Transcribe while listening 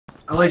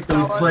I like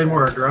that we play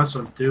more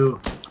aggressive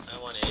too.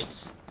 I want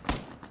AIDS.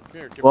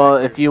 Here, Well,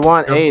 if you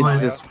want Go AIDS, play.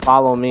 just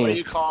follow What do me.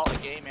 you call a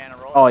gay man? A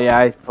roll? Oh yeah,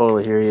 I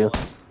totally hear you.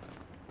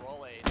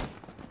 Roll AIDS.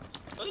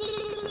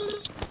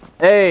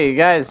 Hey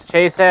guys,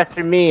 chase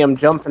after me. I'm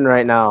jumping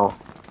right now.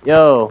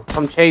 Yo,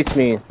 come chase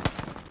me.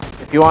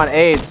 If you want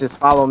AIDS, just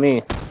follow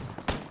me.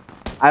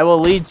 I will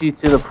lead you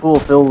to the pool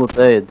filled with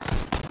AIDS.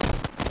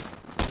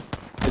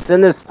 It's in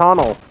this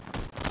tunnel.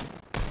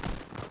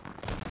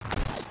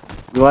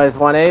 You guys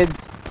want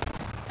AIDS?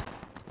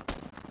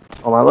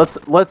 Hold on,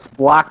 let's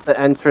block the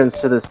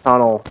entrance to this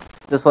tunnel,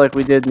 just like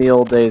we did in the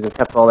old days and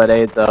kept all that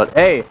AIDS out.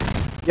 Hey,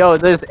 yo,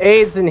 there's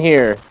AIDS in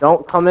here.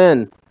 Don't come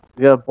in.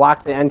 We gotta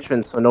block the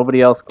entrance so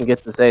nobody else can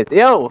get this AIDS.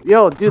 Yo,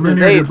 dude, there's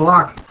AIDS.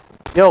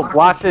 Yo,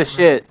 block this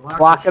shit.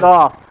 Block it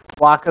off.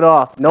 Block it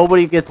off.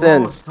 Nobody gets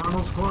in.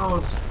 Tunnel's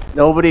closed.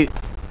 Nobody.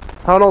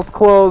 Tunnel's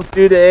closed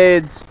due to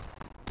AIDS.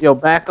 Yo,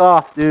 back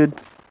off, dude.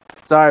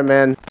 Sorry,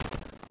 man.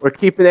 We're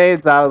keeping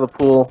AIDS out of the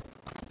pool.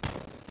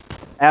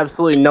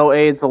 Absolutely no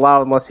AIDS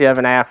allowed unless you have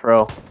an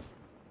afro.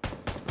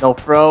 No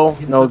fro,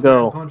 no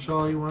go. Punch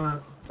all you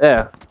want.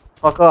 Yeah,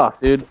 fuck off,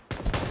 dude.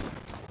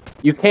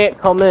 You can't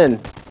come in.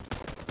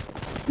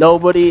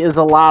 Nobody is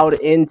allowed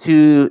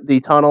into the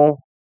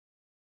tunnel.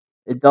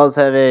 It does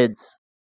have AIDS.